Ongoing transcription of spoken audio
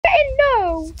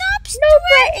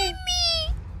threatening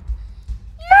me!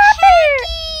 You're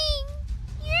hacking!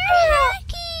 You're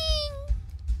hacking!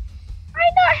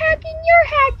 I'm not hacking, you're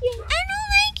hacking. I don't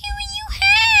like it when you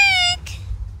hack!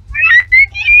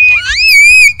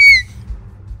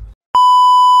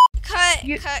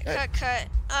 Cut.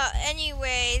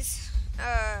 Anyways,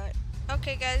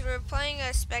 okay guys, we're playing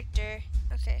a Specter.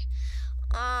 Okay.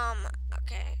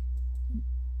 Okay.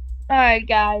 Alright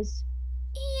guys,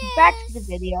 Yes. back to the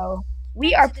video.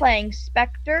 We are playing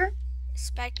Specter.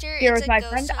 Specter, Here it's is a my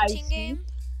ghost friend hunting Icy. game.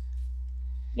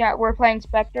 Yeah, we're playing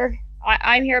Specter.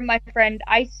 I'm here with my friend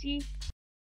Icy.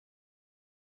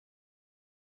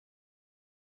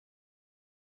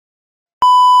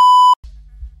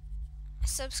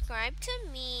 Subscribe to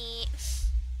me.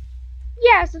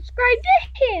 Yeah, subscribe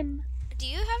to him. Do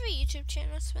you have a YouTube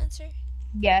channel, Spencer?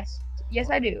 Yes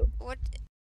I do. What?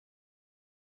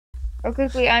 Real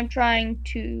quickly, I'm trying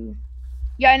to...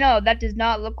 Yeah, I know, that does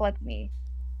not look like me.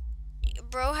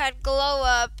 Bro had glow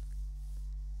up.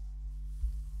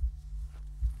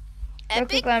 Real Epic?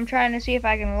 quickly, I'm trying to see if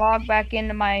I can log back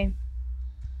into my...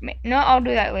 No, I'll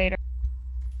do that later.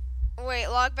 Wait,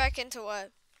 log back into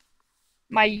what?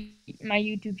 My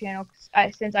YouTube channel,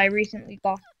 since I recently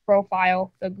got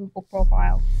profile, the Google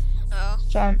profile. Oh.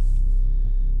 So,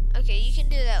 Okay, you can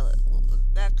do that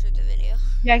after the video.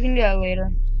 yeah, I can do that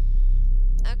later.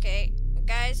 Okay,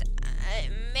 guys,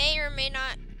 it may or may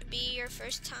not be your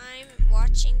first time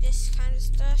watching this kind of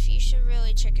stuff. You should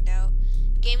really check it out.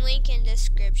 Game link in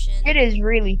description. It is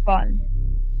really fun.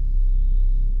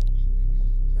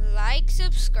 Like,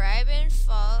 subscribe, and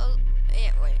follow.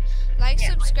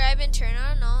 Subscribe, and turn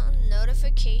on all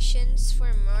notifications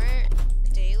for more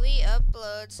daily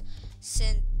uploads,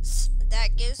 since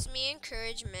that gives me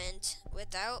encouragement.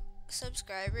 Without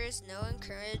subscribers, no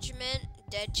encouragement,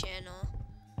 dead channel.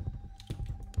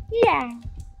 Yeah.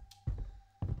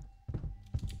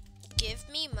 Give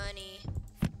me money.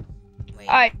 Wait,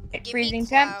 Alright, give freezing me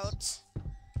temps.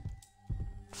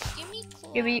 clout. Give me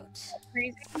clout. Give me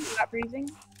freezing. You got freezing.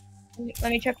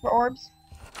 Let me check for orbs.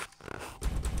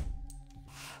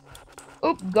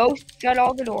 Oop, ghost shut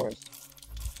all the doors.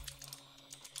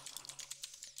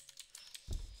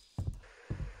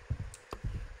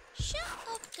 Shut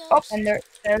up, ghost. Oh, and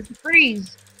there's the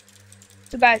freeze.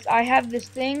 So guys, I have this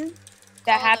thing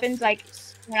that happens like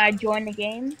when I join the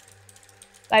game.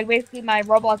 Like basically my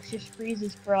Roblox just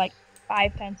freezes for like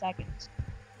 5-10 seconds.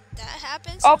 That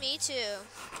happens to me too.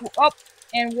 Oh,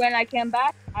 and when I come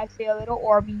back, I see a little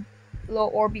orb.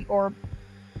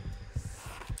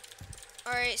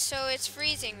 Alright, so it's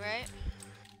freezing, right?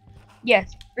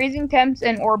 Yes, freezing temps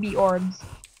and orbs. Alright.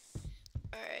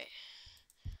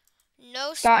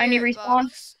 No spirit Got any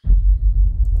response? box.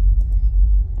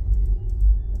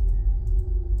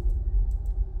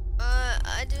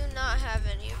 I do not have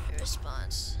any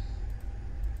response.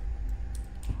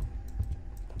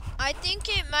 I think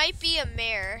it might be a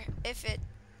mare if it...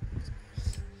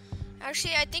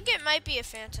 Actually, I think it might be a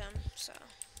phantom, so...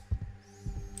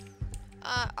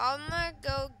 I'm gonna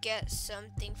go get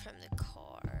something from the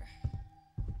car.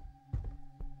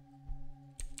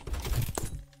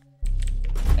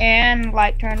 And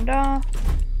light turned off.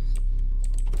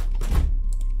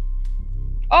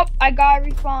 Oh, I got a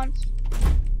response.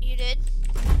 You did?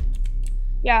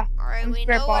 Yeah. Alright, we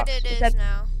know what it is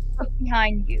now.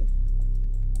 Behind you.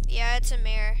 Yeah, it's a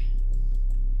mare.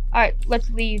 Alright, let's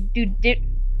leave. Dude,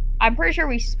 I'm pretty sure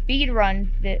we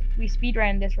speedrun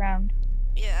this round.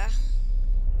 Yeah.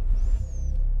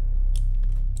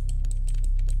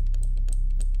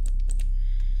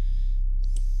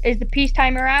 Is the peace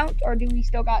timer out, or do we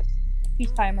still got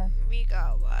peace timer? We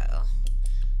got a while.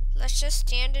 Let's just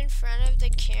stand in front of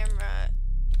the camera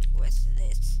with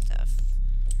this stuff.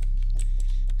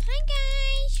 Hi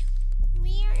guys,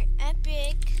 we are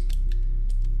epic.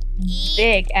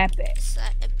 Big epic.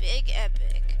 Big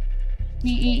epic.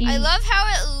 I love how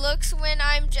it looks when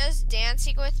I'm just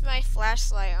dancing with my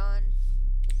flashlight on.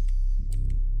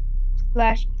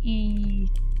 Flash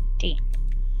E-T.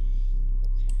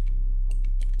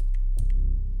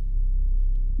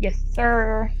 Yes,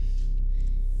 sir.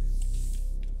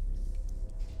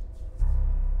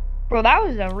 Bro, that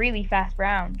was a really fast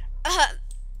round.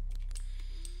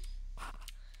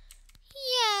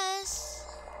 Yes.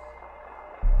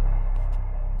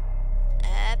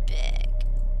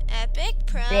 Epic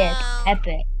pro. Big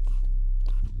epic.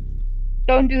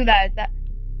 Don't do that.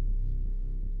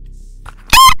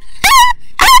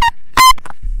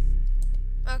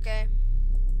 Okay.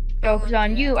 Joke's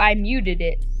on you. I muted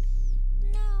it.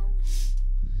 No.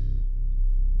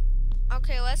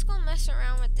 Okay, let's go mess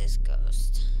around with this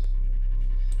ghost.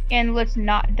 And let's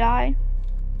not die.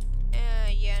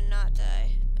 Yeah, not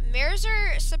Ours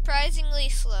are surprisingly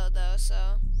slow though,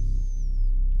 so.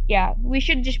 Yeah, we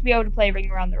should just be able to play Ring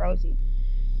Around the Rosie.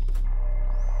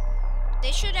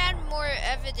 They should add more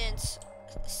evidence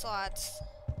slots.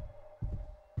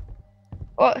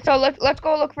 Well, so let's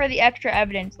go look for the extra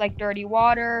evidence, like dirty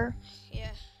water.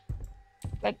 Yeah.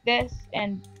 Like this,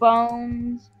 and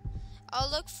bones. I'll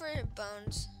look for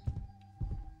bones.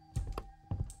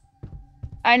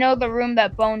 I know the room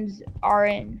that bones are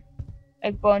in.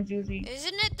 Like bones usually.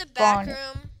 Isn't it the back spawn.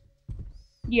 room?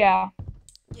 Yeah.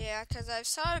 Yeah, because I've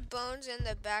saw bones in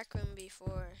the back room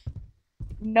before.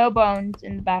 No bones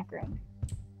in the back room.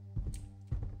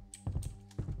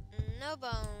 No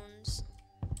bones.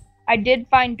 I did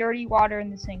find dirty water in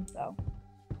the sink though.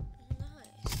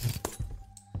 Nice.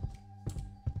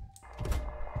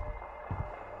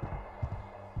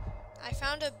 I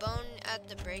found a bone at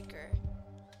the breaker.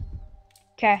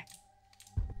 Okay.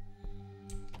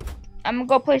 I'm gonna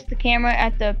go place the camera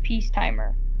at the peace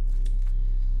timer.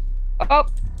 Oh!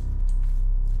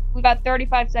 We got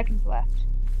 35 seconds left.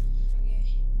 Okay.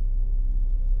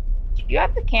 Do you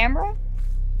have the camera?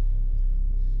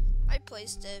 I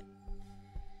placed it.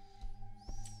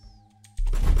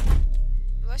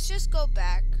 Let's just go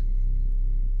back.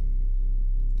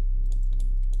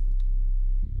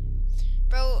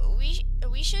 Bro, we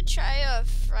should try a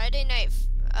Friday night.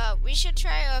 We should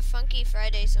try a Funky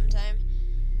Friday sometime.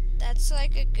 That's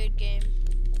like a good game.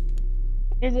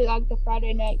 Is it like the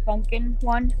Friday Night Funkin'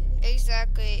 one?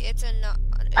 Exactly.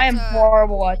 I am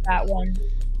horrible at that one.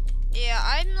 Yeah,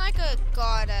 I'm like a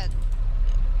god at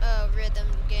rhythm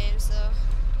games though.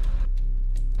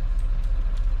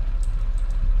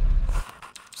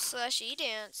 Slash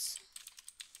E-Dance.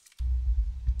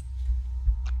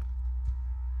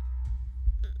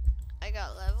 I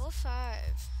got level 5.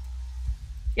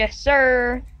 Yes,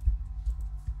 sir.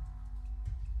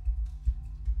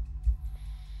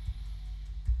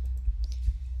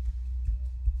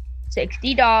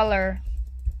 $60. No,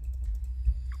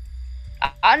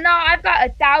 I've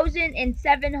got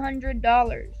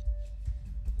 $1,700.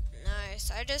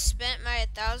 Nice. I just spent my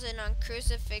 1,000 on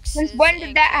crucifixes. Since when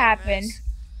did that happen? cameras.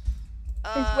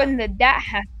 Since when did that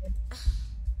happen?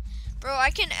 Bro, I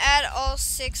can add all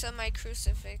 6 of my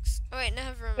crucifix. Oh, wait,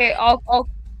 never mind. Okay,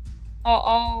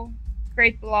 I'll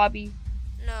create the lobby.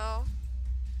 No.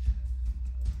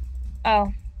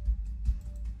 Oh.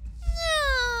 No.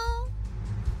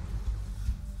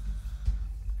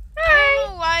 I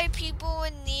don't know why people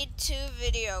would need 2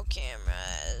 video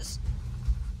cameras.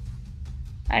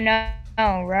 I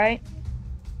know, right?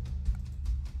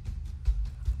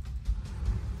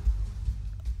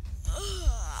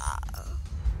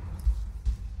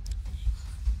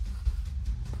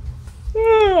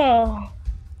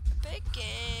 Big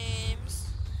games.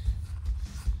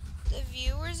 The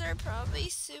viewers are probably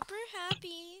super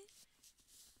happy.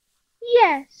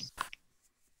 Yes.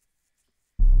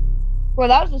 Well,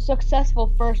 that was a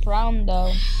successful first round,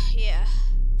 though. Yeah.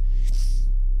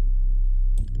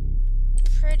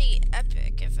 Pretty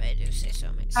epic, if I do say so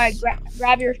myself. Alright,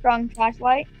 grab your strong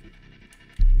flashlight.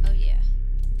 Oh, yeah.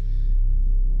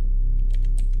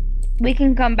 We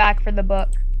can come back for the book.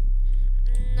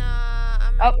 Nah,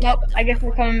 I'm Oh, nope. I guess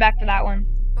we're coming back for that one.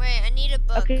 Wait, I need a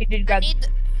book. Okay, you did grab.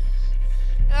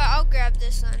 I'll grab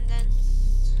this one then.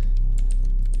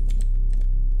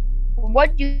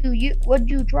 What'd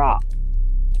you drop?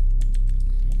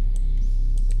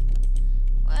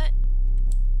 What?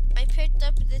 I picked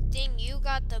up the thing. You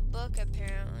got the book,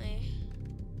 apparently.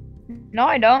 No,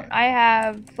 I don't. I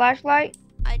have flashlight,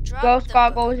 I dropped ghost the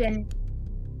goggles, book. and...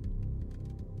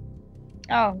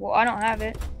 Oh, well, I don't have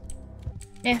it.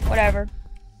 Whatever.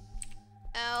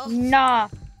 L. Nah.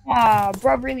 Ah,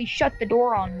 bruh really shut the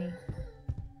door on me.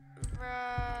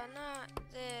 Bruh, not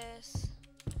this.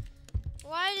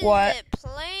 Why is What? it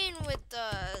playing with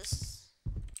us?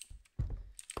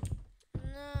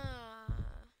 Nah.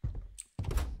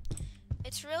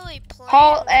 It's really playing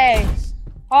Hall with A. us.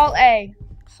 Hall A.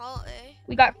 Hall A?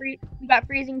 We got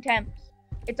freezing temps.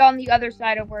 It's on the other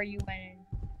side of where you went in.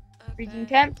 Okay. Freezing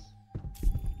temps.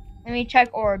 Let me check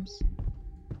orbs.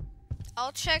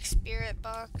 I'll check spirit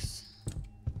box.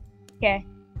 Okay.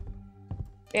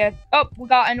 Yeah. Oh, we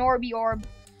got an orby orb.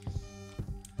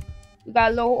 We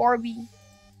got a little orby.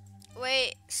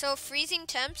 Wait, so freezing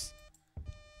temps?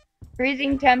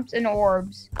 Freezing temps and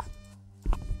orbs.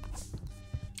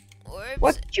 Orbs?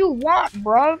 What you want,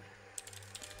 bruv?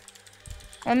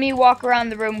 Let me walk around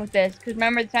the room with this. Because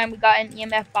remember the time we got an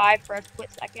EMF 5 for a split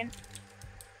second?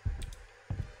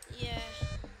 Yeah.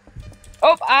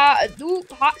 Oh, ooh,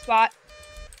 hot spot.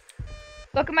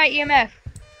 Look at my EMF.